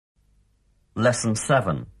Lesson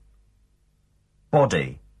 7.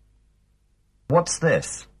 Body. What's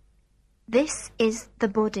this? This is the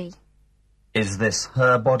body. Is this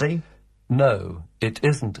her body? No, it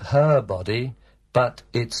isn't her body, but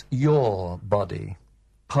it's your body.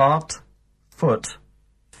 Part, foot,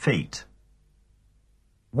 feet.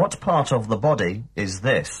 What part of the body is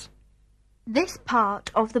this? This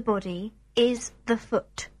part of the body is the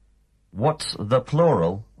foot. What's the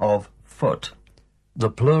plural of foot? The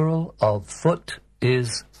plural of foot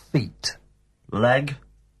is feet. Leg,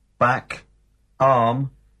 back,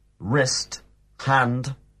 arm, wrist,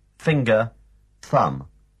 hand, finger, thumb.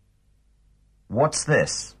 What's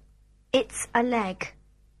this? It's a leg.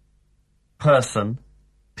 Person,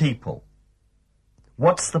 people.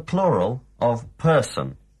 What's the plural of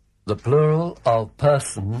person? The plural of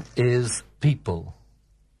person is people.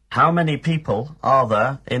 How many people are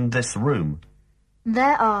there in this room?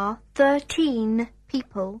 There are 13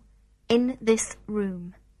 people in this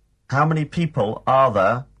room. How many people are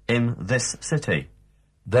there in this city?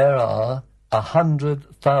 There are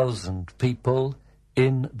 100,000 people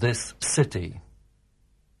in this city.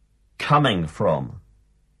 Coming from.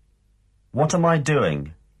 What am I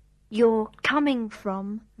doing? You're coming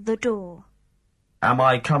from the door. Am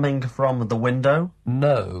I coming from the window?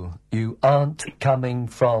 No, you aren't coming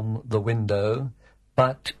from the window,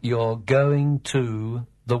 but you're going to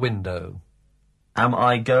the window. Am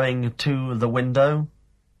I going to the window?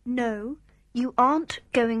 No, you aren't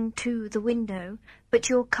going to the window, but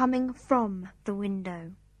you're coming from the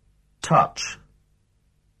window. Touch.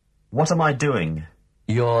 What am I doing?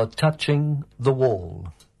 You're touching the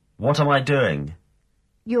wall. What am I doing?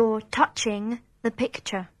 You're touching the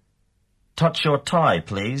picture. Touch your tie,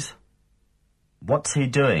 please. What's he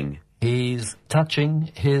doing? He's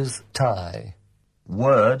touching his tie.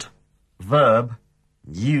 Word, verb,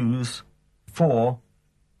 use, for,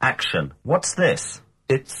 action. What's this?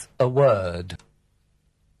 It's a word.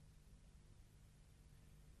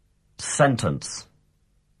 Sentence.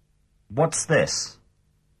 What's this?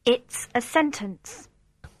 It's a sentence.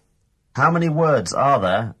 How many words are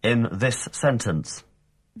there in this sentence?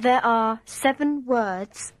 There are 7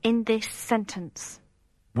 words in this sentence.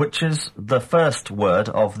 Which is the first word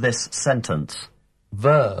of this sentence?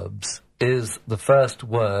 Verbs is the first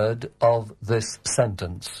word of this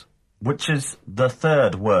sentence. Which is the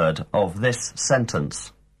third word of this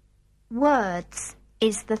sentence? Words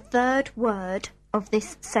is the third word of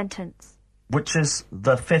this sentence. Which is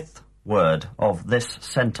the fifth word of this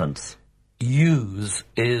sentence? Use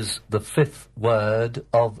is the 5th word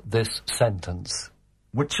of this sentence.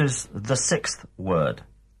 Which is the sixth word?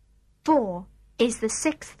 For is the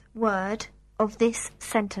 6th word of this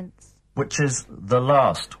sentence. Which is the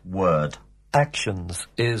last word? Actions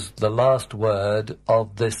is the last word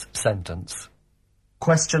of this sentence.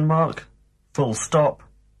 Question mark, full stop,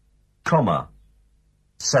 comma,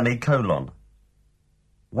 semicolon.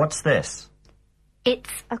 What's this?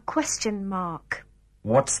 It's a question mark.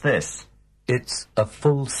 What's this? It's a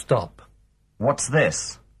full stop. What's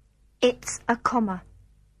this? It's a comma.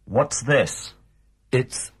 What's this?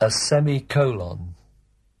 It's a semicolon.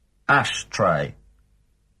 Ashtray.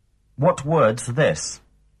 What word's this?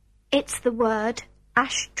 It's the word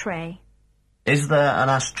ashtray. Is there an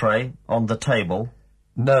ashtray on the table?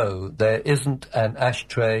 No, there isn't an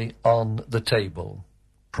ashtray on the table.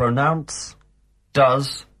 Pronounce,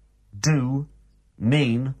 does, do,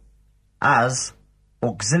 mean, as,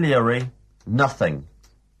 auxiliary, nothing.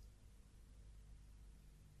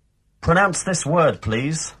 Pronounce this word,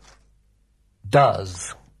 please.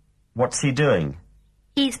 Does. What's he doing?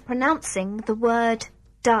 He's pronouncing the word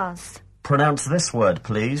does. Pronounce this word,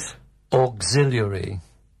 please. Auxiliary.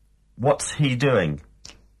 What's he doing?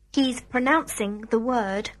 He's pronouncing the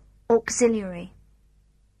word auxiliary.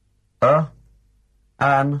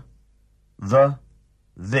 An, the.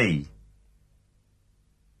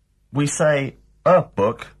 We say a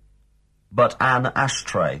book, but an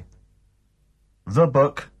ashtray. The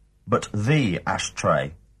book, but the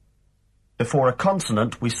ashtray. Before a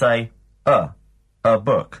consonant, we say a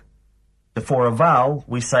book. Before a vowel,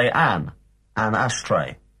 we say an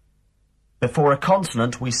ashtray. Before a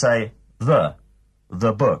consonant, we say the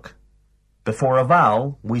book. Before a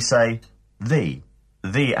vowel, we say the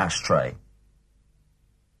ashtray.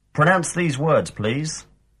 Pronounce these words, please.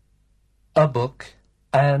 A book,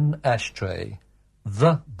 an ashtray.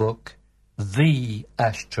 The book, the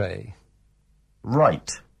ashtray. Right.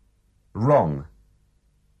 Wrong.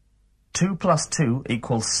 2 plus 2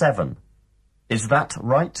 equals 7. Is that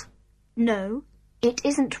right? No, it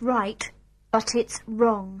isn't right, but it's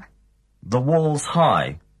wrong. The wall's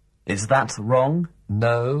high. Is that wrong?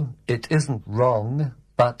 No, it isn't wrong,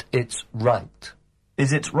 but it's right.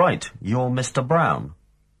 Is it right you're Mr. Brown?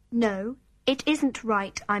 No, it isn't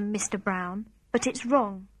right I'm Mr. Brown, but it's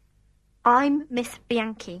wrong. I'm Miss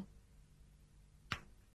Bianchi.